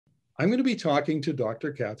I'm going to be talking to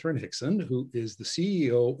Dr. Catherine Hickson, who is the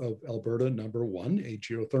CEO of Alberta No. 1, a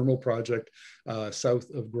geothermal project south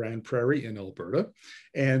of Grande Prairie in Alberta.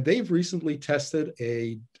 And they've recently tested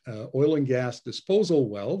a oil and gas disposal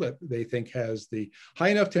well that they think has the high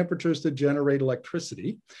enough temperatures to generate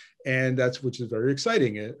electricity. And which is very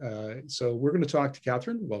exciting. So we're going to talk to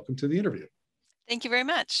Catherine. Welcome to the interview. Thank you very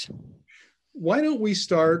much. Why don't we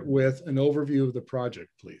start with an overview of the project,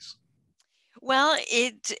 please? Well,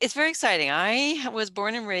 it's very exciting. I was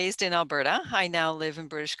born and raised in Alberta. I now live in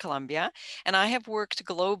British Columbia, and I have worked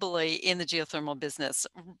globally in the geothermal business,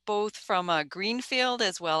 both from a greenfield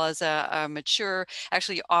as well as a mature,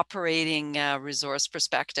 actually operating resource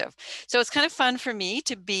perspective. So it's kind of fun for me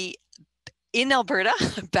to be in Alberta,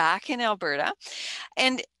 back in Alberta.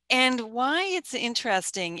 And why it's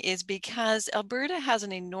interesting is because Alberta has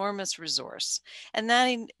an enormous resource, and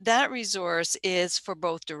that resource is for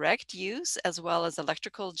both direct use as well as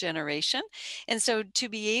electrical generation. And so to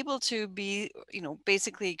be able to be,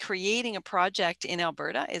 basically creating a project in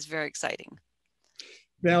Alberta is very exciting.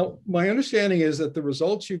 Now, my understanding is that the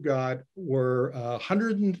results you got were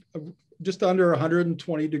just under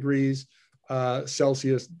 120 degrees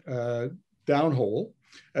Celsius downhole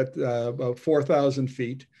at about 4,000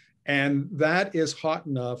 feet. And that is hot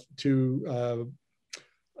enough to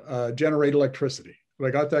generate electricity. Have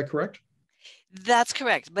I got that correct? That's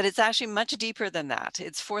correct, but it's actually much deeper than that.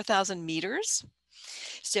 It's 4,000 meters.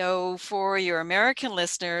 So for your American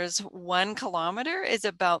listeners, 1 kilometer is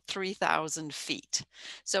about 3,000 feet.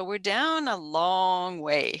 So we're down a long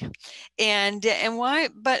way. And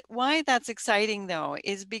why that's exciting though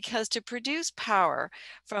is because to produce power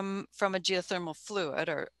from a geothermal fluid,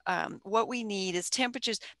 or what we need is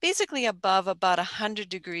temperatures basically above about 100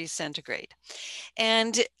 degrees centigrade.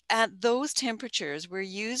 And at those temperatures, we're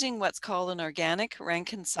using what's called an organic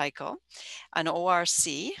Rankine cycle, an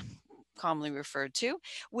ORC, commonly referred to,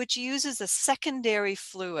 which uses a secondary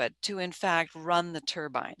fluid to in fact run the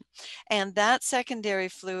turbine. And that secondary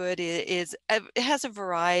fluid it has a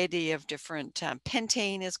variety of different,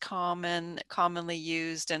 pentane is commonly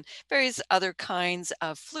used, and various other kinds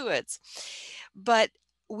of fluids. But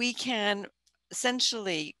we can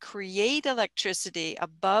essentially create electricity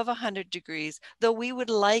above 100 degrees, though we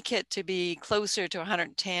would like it to be closer to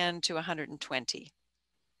 110 to 120.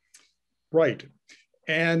 Right.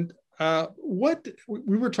 And what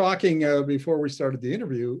we were talking before we started the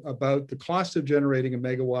interview about the cost of generating a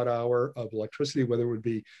megawatt hour of electricity, whether it would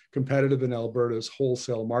be competitive in Alberta's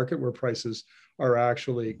wholesale market where prices are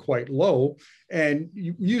actually quite low. And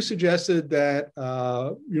you suggested that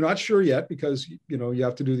you're not sure yet because you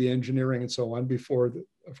have to do the engineering and so on for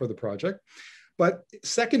the project. But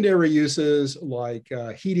secondary uses like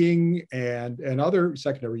heating and other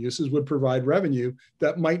secondary uses would provide revenue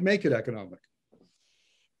that might make it economic.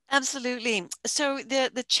 Absolutely. So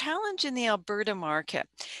the challenge in the Alberta market.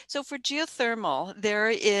 So for geothermal, there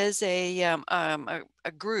is a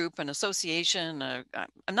group, an association.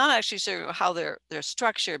 I'm not actually sure how they're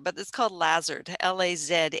structured, but it's called LAZARD,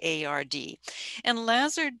 L-A-Z-A-R-D. And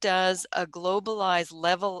LAZARD does a globalized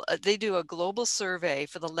level. They do a global survey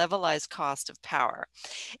for the levelized cost of power.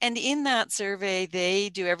 And in that survey, they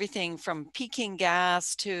do everything from peaking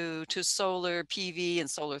gas to solar PV and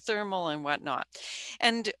solar thermal and whatnot.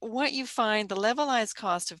 And what you find, the levelized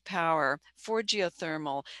cost of power for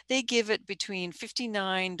geothermal, they give it between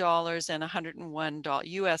 $59 and $101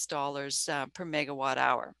 US dollars per megawatt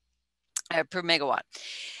hour, per megawatt.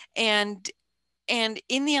 And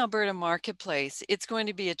in the Alberta marketplace, it's going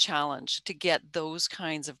to be a challenge to get those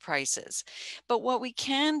kinds of prices. But what we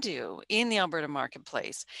can do in the Alberta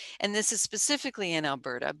marketplace, and this is specifically in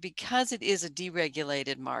Alberta because it is a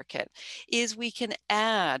deregulated market, is we can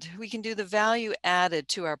do the value added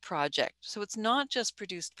to our project. So it's not just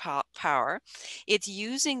produced power, it's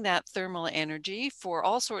using that thermal energy for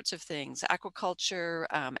all sorts of things: aquaculture,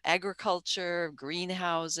 agriculture,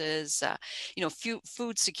 greenhouses,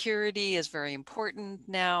 food security is very important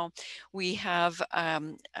now. We have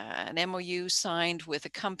an MOU signed with a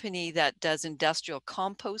company that does industrial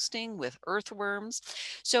composting with earthworms.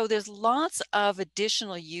 So there's lots of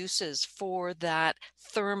additional uses for that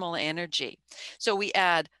thermal energy. So we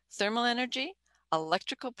add thermal energy,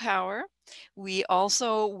 electrical power. We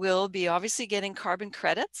also will be obviously getting carbon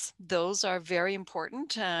credits. Those are very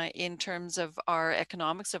important in terms of our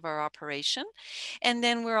economics of our operation. And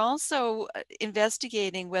then we're also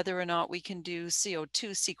investigating whether or not we can do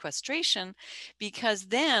CO2 sequestration, because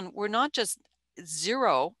then we're not just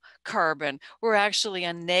zero carbon, we're actually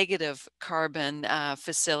a negative carbon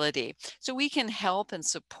facility. So we can help and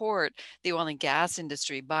support the oil and gas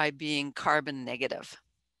industry by being carbon negative.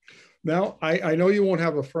 Now, I know you won't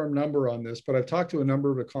have a firm number on this, but I've talked to a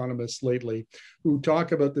number of economists lately who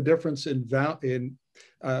talk about the difference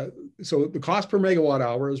uh, so the cost per megawatt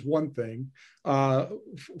hour is one thing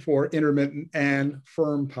for intermittent and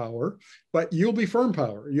firm power, but you'll be firm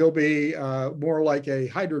power. You'll be more like a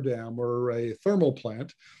hydro dam or a thermal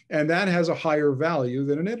plant, and that has a higher value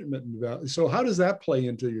than an intermittent value. So how does that play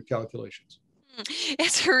into your calculations?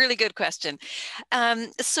 It's a really good question.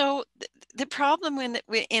 So the problem when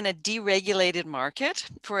in a deregulated market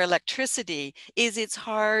for electricity is it's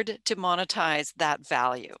hard to monetize that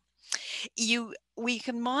value. We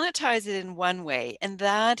can monetize it in one way, and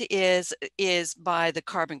that is by the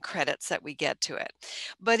carbon credits that we get to it.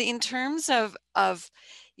 But in terms of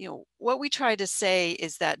what we try to say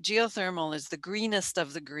is that geothermal is the greenest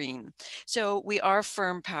of the green. So we are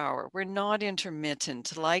firm power. We're not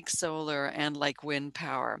intermittent like solar and like wind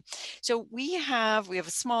power. So we have a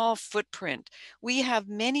small footprint. We have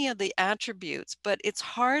many of the attributes, but it's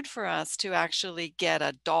hard for us to actually get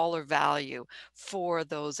a dollar value for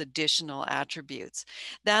those additional attributes.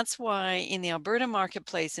 That's why in the Alberta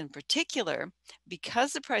marketplace in particular,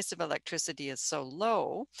 because the price of electricity is so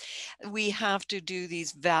low, we have to do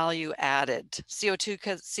these value added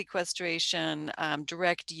CO2 sequestration,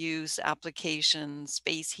 direct use applications,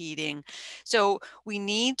 space heating. So we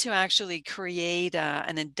need to actually create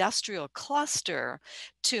an industrial cluster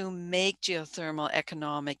to make geothermal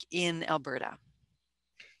economic in Alberta.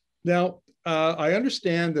 Now, I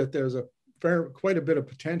understand that there's quite a bit of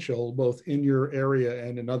potential both in your area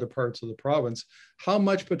and in other parts of the province. How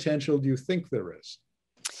much potential do you think there is?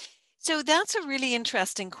 So that's a really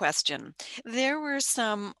interesting question. There were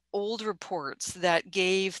some old reports that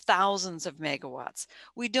gave thousands of megawatts.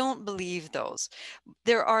 We don't believe those.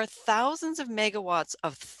 There are thousands of megawatts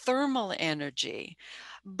of thermal energy,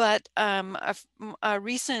 but a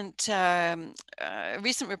recent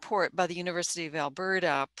report by the University of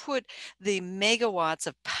Alberta put the megawatts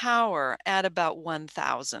of power at about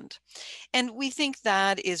 1,000. And we think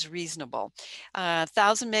that is reasonable.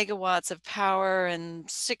 1,000 megawatts of power and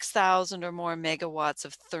 6,000 or more megawatts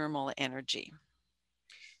of thermal energy.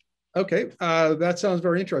 Okay, that sounds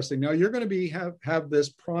very interesting. Now you're going to have this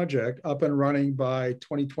project up and running by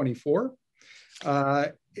 2024,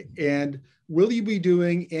 and will you be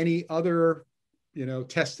doing any other,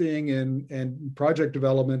 testing and project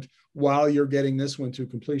development while you're getting this one to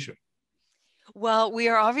completion? Well, we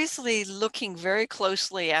are obviously looking very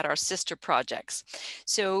closely at our sister projects.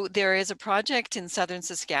 So there is a project in southern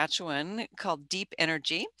Saskatchewan called Deep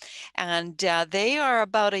Energy, and they are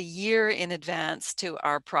about a year in advance to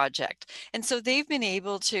our project. And so they've been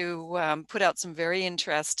able to put out some very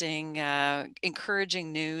interesting,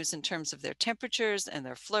 encouraging news in terms of their temperatures and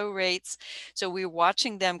their flow rates. So we're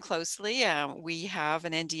watching them closely. We have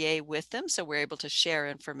an NDA with them, so we're able to share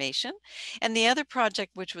information. And the other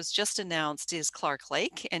project, which was just announced, is Clark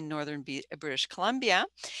Lake in northern British Columbia.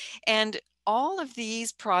 And all of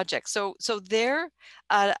these projects, so they're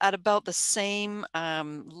at about the same,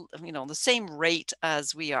 the same rate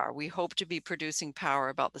as we are. We hope to be producing power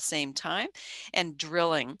about the same time and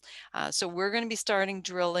drilling. So we're going to be starting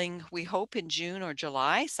drilling, we hope in June or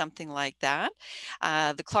July, something like that.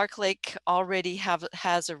 The Clark Lake already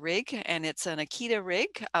has a rig, and it's an Akita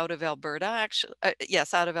rig out of Alberta, actually.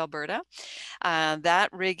 Yes, out of Alberta. That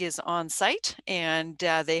rig is on site, and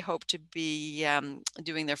they hope to be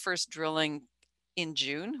doing their first drilling in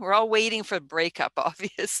June. We're all waiting for breakup,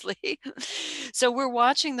 obviously. So we're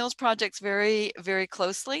watching those projects very, very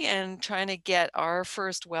closely and trying to get our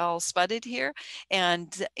first well spudded here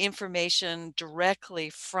and information directly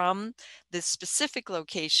from the specific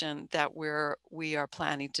location that we are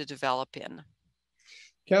planning to develop in.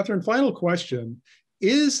 Catherine, final question.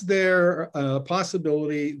 Is there a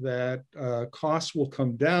possibility that costs will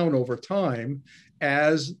come down over time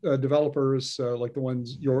as developers like the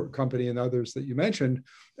ones, your company and others that you mentioned,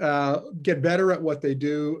 get better at what they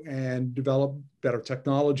do and develop better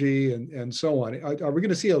technology and so on? Are we going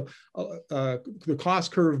to see the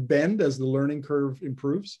cost curve bend as the learning curve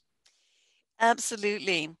improves?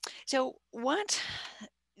 Absolutely. So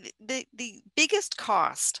the biggest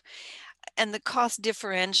cost and the cost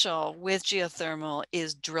differential with geothermal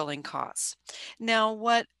is drilling costs. Now,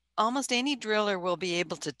 what almost any driller will be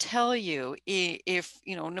able to tell you, if,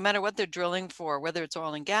 no matter what they're drilling for, whether it's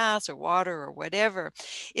oil and gas or water or whatever,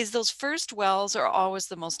 is those first wells are always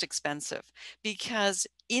the most expensive, because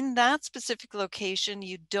in that specific location,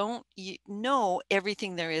 you don't know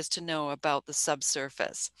everything there is to know about the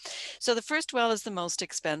subsurface. So the first well is the most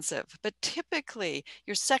expensive, but typically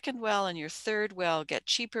your second well and your third well get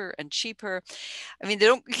cheaper and cheaper. I mean, they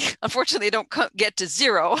don't, unfortunately, they don't get to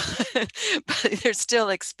zero, but they're still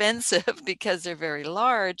expensive. expensive because they're very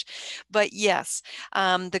large. But yes,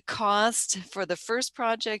 the cost for the first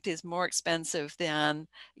project is more expensive than,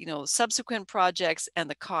 subsequent projects, and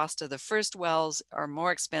the cost of the first wells are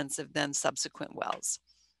more expensive than subsequent wells.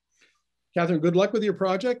 Catherine, good luck with your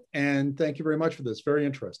project, and thank you very much for this. Very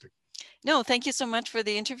interesting. No, thank you so much for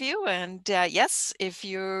the interview. And yes, if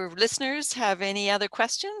your listeners have any other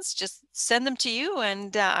questions, just send them to you,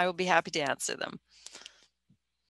 and I will be happy to answer them.